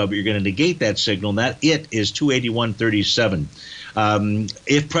tick above it, you're going to negate that signal, and that it is 281.37.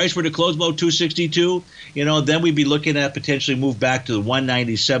 If price were to close below 262, then we'd be looking at potentially move back to the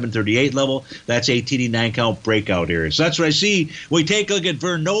 197.38 level. That's a TD9 count breakout area. So that's what I see. We take a look at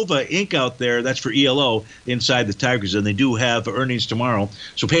Vernova Inc. out there. That's for ELO inside the Tigers, and they do have earnings tomorrow.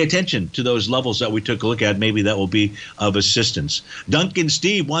 So pay attention to those levels that we took a look at. Maybe that will be of assistance. Duncan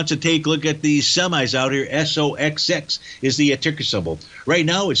Steve wants to take a look at the semis out here. SOXX is the ticker symbol. Right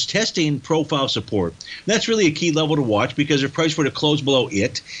now, it's testing profile support. That's really a key level to watch, because if price were to close below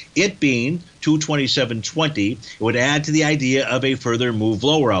it being 227.20, it would add to the idea of a further move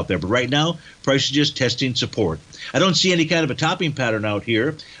lower out there. But right now, price is just testing support. I don't see any kind of a topping pattern out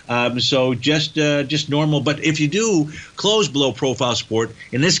here, so just normal. But if you do close below profile support,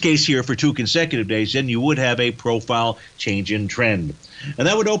 in this case here for 2 consecutive days, then you would have a profile change in trend. And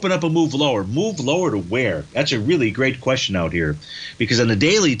that would open up a move lower. Move lower to where? That's a really great question out here, because on the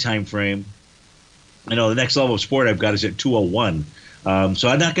daily time frame, the next level of support I've got is at 201. So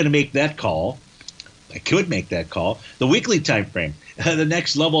I'm not going to make that call. I could make that call. The weekly time frame, the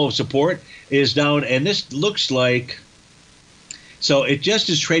next level of support is down, and this looks like, so it just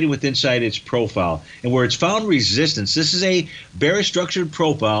is trading with inside its profile. And where it's found resistance, this is a bearish structured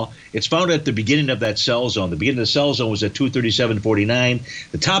profile. It's found at the beginning of that sell zone. The beginning of the sell zone was at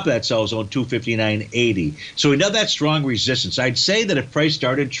 237.49. The top of that sell zone, 259.80. So we know that strong resistance. I'd say that if price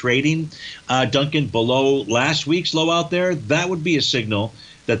started trading, Duncan, below last week's low out there, that would be a signal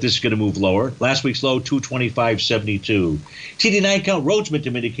that this is going to move lower. Last week's low, 225.72. TD9 count Rhodes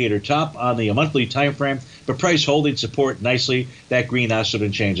Momentum Indicator top on the monthly time frame, but price holding support nicely. That green also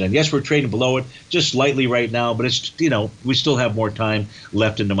didn't change. And yes, we're trading below it just slightly right now, but it's, we still have more time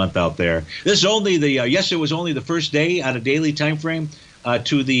left in the month out there. This is only it was only the first day on a daily time frame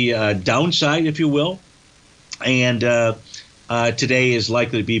to the downside, if you will. And today is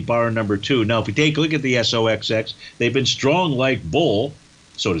likely to be bar number 2. Now, if we take a look at the SOXX, they've been strong like bull,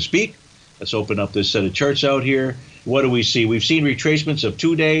 so to speak. Let's open up this set of charts out here. What do we see? We've seen retracements of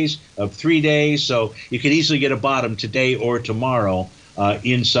 2 days, of 3 days, so you could easily get a bottom today or tomorrow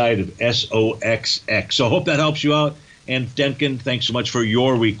inside of SOXX. So I hope that helps you out. And Denkin, thanks so much for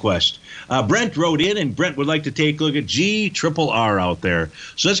your request. Brent wrote in, and Brent would like to take a look at GRRR out there.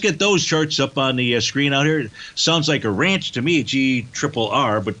 So let's get those charts up on the screen out here. It sounds like a ranch to me,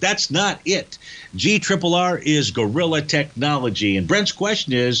 GRRR, but that's not it. GRRR is Gorilla Technology. And Brent's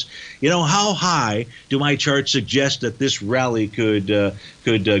question is, how high do my charts suggest that this rally could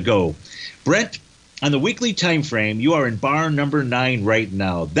go? Brent, on the weekly time frame, you are in bar number 9 right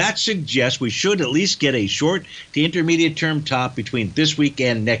now. That suggests we should at least get a short to intermediate term top between this week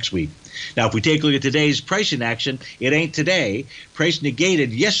and next week. Now, if we take a look at today's pricing action, it ain't today. Price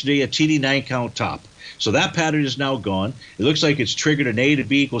negated yesterday a TD9 count top. So that pattern is now gone. It looks like it's triggered an A to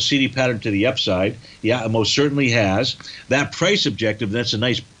B equals CD pattern to the upside. Yeah, it most certainly has. That price objective, that's a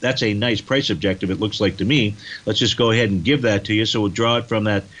nice price objective, it looks like to me. Let's just go ahead and give that to you. So we'll draw it from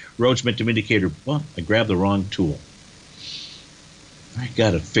that Rhodes Momentum Indicator. Well, I grabbed the wrong tool. I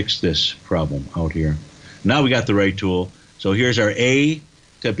got to fix this problem out here. Now we got the right tool. So here's our A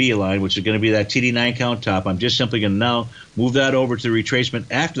to B line, which is going to be that TD9 count top. I'm just simply going to now move that over to the retracement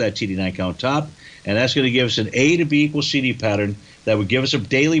after that TD9 count top. And that's going to give us an A to B equals CD pattern that would give us a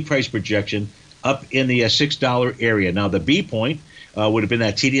daily price projection up in the $6 area. Now, the B point would have been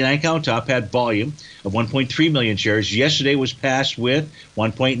that TD9 count top, had volume of 1.3 million shares. Yesterday was passed with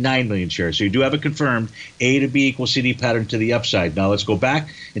 1.9 million shares. So you do have a confirmed A to B equals CD pattern to the upside. Now let's go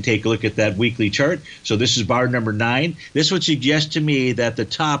back and take a look at that weekly chart. So this is bar number 9. This would suggest to me that the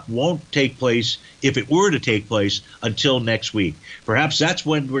top won't take place, if it were to take place, until next week. Perhaps that's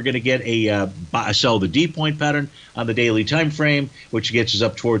when we're going to get a sell the D point pattern on the daily time frame, which gets us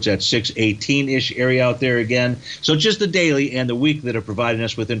up towards that 618-ish area out there again. So just the daily and the week that are providing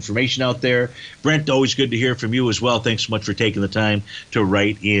us with information out there. Brent, always good to hear from you as well. Thanks so much for taking the time to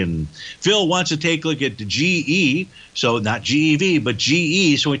write in. Phil wants to take a look at the GE, so not GEV, but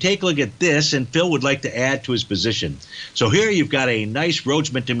GE. So we take a look at this, and Phil would like to add to his position. So here you've got a nice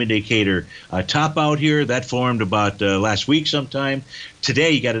Rhodes Momentum Indicator top out here. That formed about last week sometime.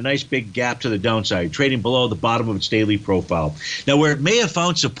 Today, you got a nice big gap to the downside, trading below the bottom of its daily profile. Now, where it may have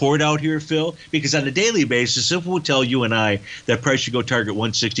found support out here, Phil, because on a daily basis, it will tell you and I that price should go target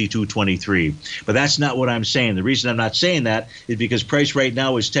 162.23. But that's not what I'm saying. The reason I'm not saying that is because price right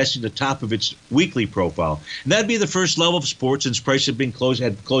now is testing the top of its weekly profile. And that'd be the first level of support since price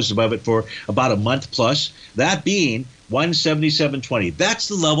had closed above it for about a month plus. That being 177.20. That's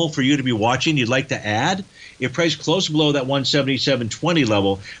the level for you to be watching. You'd like to add. If price close below that 177.20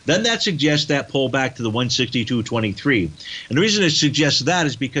 level, then that suggests that pull back to the 162.23. And the reason it suggests that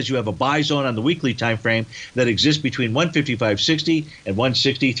is because you have a buy zone on the weekly time frame that exists between 155.60 and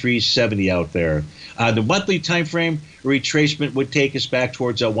 163.70 out there. The monthly time frame retracement would take us back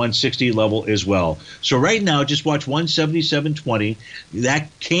towards that 160 level as well. So right now, just watch 177.20. That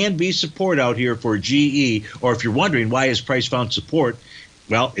can be support out here for GE. Or if you're wondering why has price found support,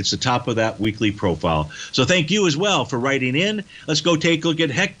 well, it's the top of that weekly profile. So thank you as well for writing in. Let's go take a look at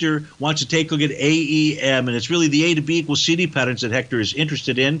Hector. Wants to take a look at AEM, and it's really the A to B equals CD patterns that Hector is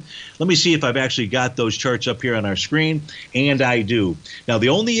interested in. Let me see if I've actually got those charts up here on our screen, and I do. Now, the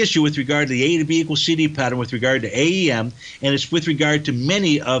only issue with regard to the A to B equals CD pattern with regard to AEM, and it's with regard to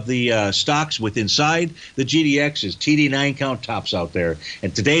many of the stocks with inside the GDX, is TD9 count tops out there.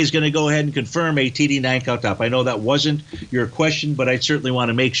 And today is going to go ahead and confirm a TD9 count top. I know that wasn't your question, but I certainly want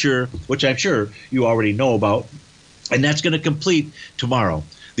to make sure, which I'm sure you already know about, and that's going to complete tomorrow.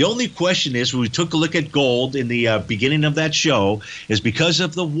 The only question is, when we took a look at gold in the beginning of that show, is because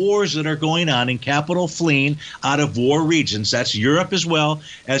of the wars that are going on in capital fleeing out of war regions. That's Europe as well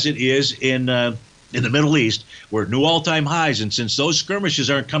as it is in the Middle East. We're at new all-time highs, and since those skirmishes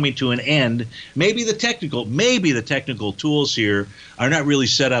aren't coming to an end, maybe the technical tools here are not really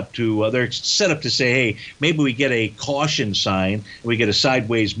set up to, they're set up to say, hey, maybe we get a caution sign, we get a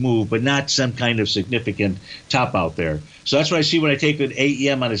sideways move, but not some kind of significant top out there. So that's what I see when I take an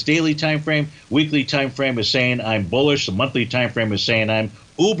AEM on its daily time frame. Weekly time frame is saying I'm bullish. The monthly time frame is saying I'm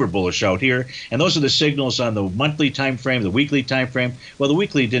uber bullish out here. And those are the signals on the monthly time frame, the weekly time frame. Well, the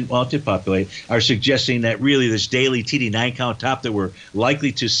weekly it did populate, are suggesting that really this daily TD9 count top that we're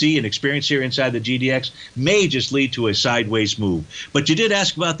likely to see and experience here inside the GDX may just lead to a sideways move. But you did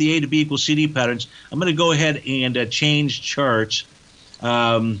ask about the A to B equals CD patterns. I'm going to go ahead and change charts.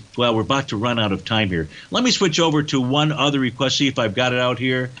 Well, we're about to run out of time here. Let me switch over to one other request, see if I've got it out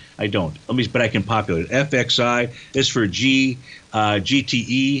here. I don't. But I can populate it. FXI is for GTE.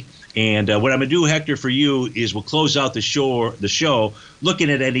 And what I'm going to do, Hector, for you is we'll close out the show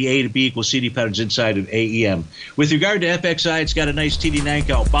looking at any A to B equals CD patterns inside of AEM. With regard to FXI, it's got a nice TD9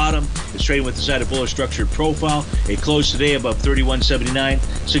 count bottom. It's trading with inside a bullish structured profile. It closed today above 31.79.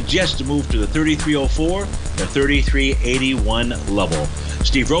 Suggests to move to the 33.04, the 33.81 level.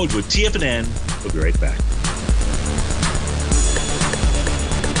 Steve Rhodes with TFNN. We'll be right back.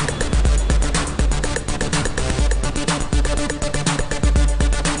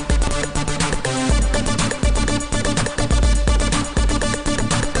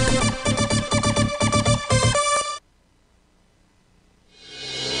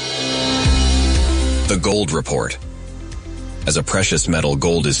 The Gold Report. As a precious metal,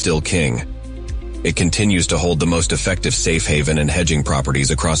 gold is still king. It continues to hold the most effective safe haven and hedging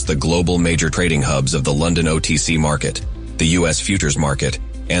properties across the global major trading hubs of the London OTC market, the U.S. futures market,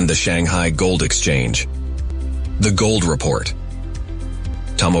 and the Shanghai Gold Exchange. The Gold Report.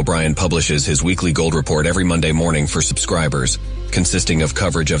 Tom O'Brien publishes his weekly gold report every Monday morning for subscribers, consisting of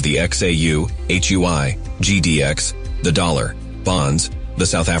coverage of the XAU, HUI, GDX, the dollar, bonds, the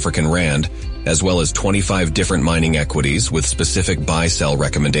South African rand, as well as 25 different mining equities with specific buy-sell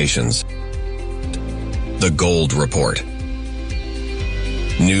recommendations. The Gold Report.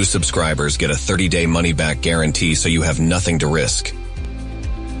 New subscribers get a 30-day money-back guarantee so you have nothing to risk.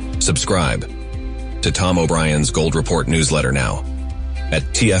 Subscribe to Tom O'Brien's Gold Report newsletter now at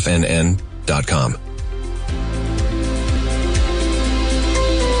TFNN.com.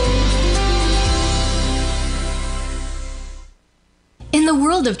 In the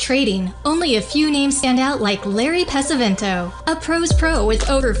world of trading, only a few names stand out like Larry Pesavento, a pros pro with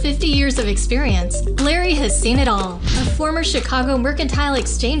over 50 years of experience. Larry has seen it all. A former Chicago Mercantile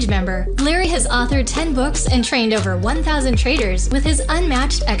Exchange member, Larry has authored 10 books and trained over 1,000 traders with his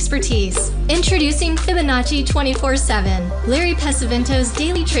unmatched expertise. Introducing Fibonacci 24/7, Larry Pesavento's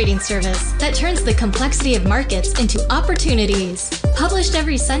daily trading service that turns the complexity of markets into opportunities. Published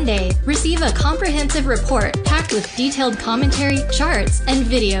every Sunday, receive a comprehensive report packed with detailed commentary, charts, and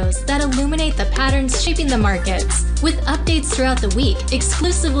videos that illuminate the patterns shaping the markets, with updates throughout the week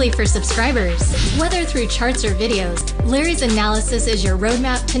exclusively for subscribers. Whether through charts or videos, Larry's analysis is your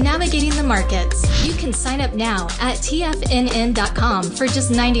roadmap to navigating the markets. You can sign up now at TFNN.com for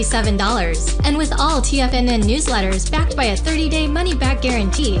just $97. And with all TFNN newsletters backed by a 30-day money-back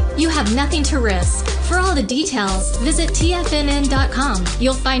guarantee, you have nothing to risk. For all the details, visit TFNN.com.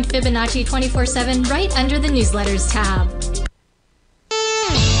 You'll find Fibonacci 24/7 right under the newsletters tab.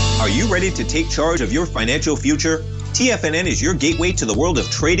 Are you ready to take charge of your financial future? TFNN is your gateway to the world of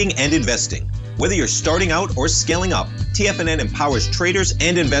trading and investing. Whether you're starting out or scaling up, TFNN empowers traders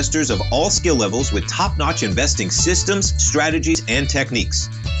and investors of all skill levels with top-notch investing systems, strategies, and techniques.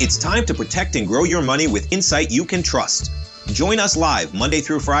 It's time to protect and grow your money with insight you can trust. Join us live Monday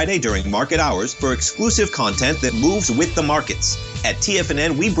through Friday during market hours for exclusive content that moves with the markets. At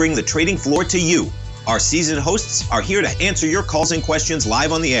TFNN, we bring the trading floor to you. Our seasoned hosts are here to answer your calls and questions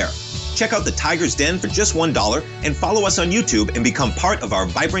live on the air. Check out the Tiger's Den for just $1 and follow us on YouTube and become part of our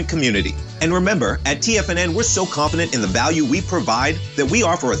vibrant community. And remember, at TFNN, we're so confident in the value we provide that we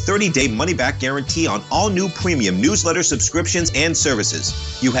offer a 30-day money-back guarantee on all new premium newsletter subscriptions and services.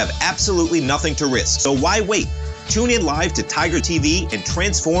 You have absolutely nothing to risk, so why wait? Tune in live to Tiger TV and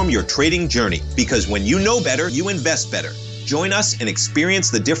transform your trading journey, because when you know better, you invest better. Join us and experience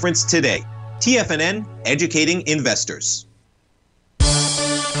the difference today. TFNN, educating investors.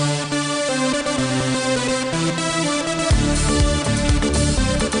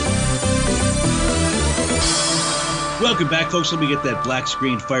 Welcome back, folks. Let me get that black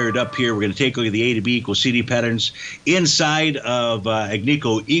screen fired up here. We're going to take a look at the A to B equals CD patterns inside of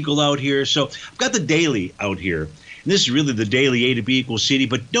Agnico Eagle out here. So I've got the daily out here. And this is really the daily A to B equals CD,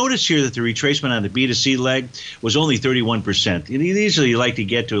 but notice here that the retracement on the B to C leg was only 31%. And usually you like to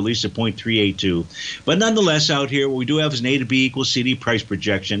get to at least a 0.382. But nonetheless, out here, what we do have is an A to B equals CD price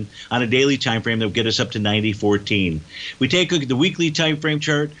projection on a daily time frame that will get us up to 90.14. We take a look at the weekly time frame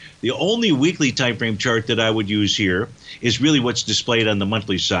chart. The only weekly time frame chart that I would use here is really what's displayed on the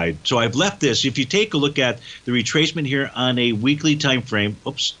monthly side. So I've left this. If you take a look at the retracement here on a weekly time frame,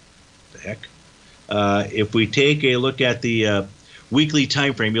 oops, the heck. If we take a look at the weekly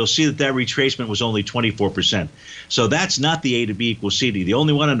time frame, you'll see that retracement was only 24%. So that's not the A to B equals CD. The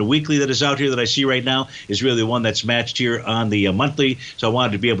only one on the weekly that is out here that I see right now is really the one that's matched here on the monthly. So I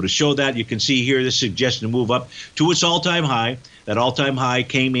wanted to be able to show that. You can see here this suggestion to move up to its all-time high. That all-time high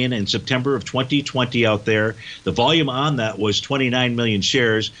came in September of 2020 out there. The volume on that was 29 million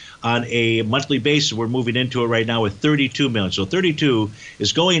shares. On a monthly basis, we're moving into it right now with 32 million. So 32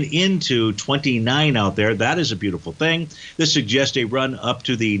 is going into 29 out there. That is a beautiful thing. This suggests a run up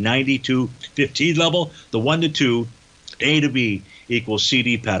to the 92.15 level, the 1 to 2, A to B equals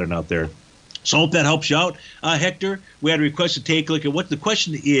CD pattern out there. So I hope that helps you out. Hector, we had a request to take a look at what the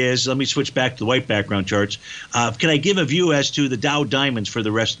question is. Let me switch back to the white background charts. Can I give a view as to the Dow diamonds for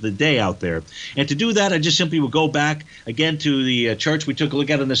the rest of the day out there? And to do that, I just simply will go back again to the charts we took a look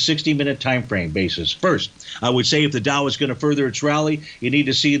at on the 60-minute time frame basis. First, I would say if the Dow is going to further its rally, you need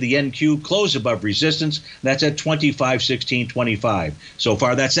to see the NQ close above resistance. That's at 25.1625. So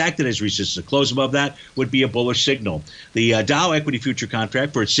far, that's acted as resistance. A close above that would be a bullish signal. The Dow equity future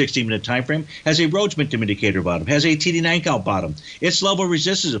contract for its 60-minute time frame has a Rhodes momentum indicator bottom, has a TD9 count bottom. Its level of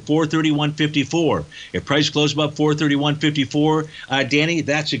resistance is at 431.54. If price closed above 431.54, Danny,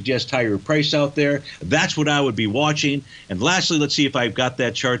 that suggests higher price out there. That's what I would be watching. And lastly, let's see if I've got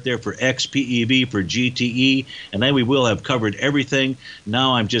that chart there for XPEV for GTE, and then we will have covered everything.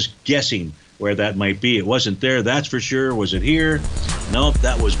 Now I'm just guessing where that might be. It wasn't there, that's for sure. Was it here? Nope,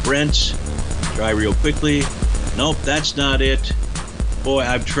 that was Brent's. Try real quickly. Nope, that's not it. Boy,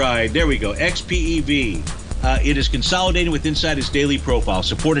 I've tried. There we go. XPEV. It is consolidating with inside its daily profile.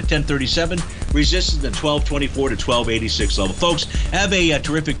 Support at 1037, resistance at 1224 to 1286 level. Folks, have a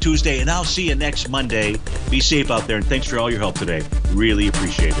terrific Tuesday, and I'll see you next Monday. Be safe out there, and thanks for all your help today. Really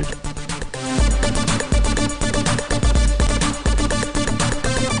appreciate it.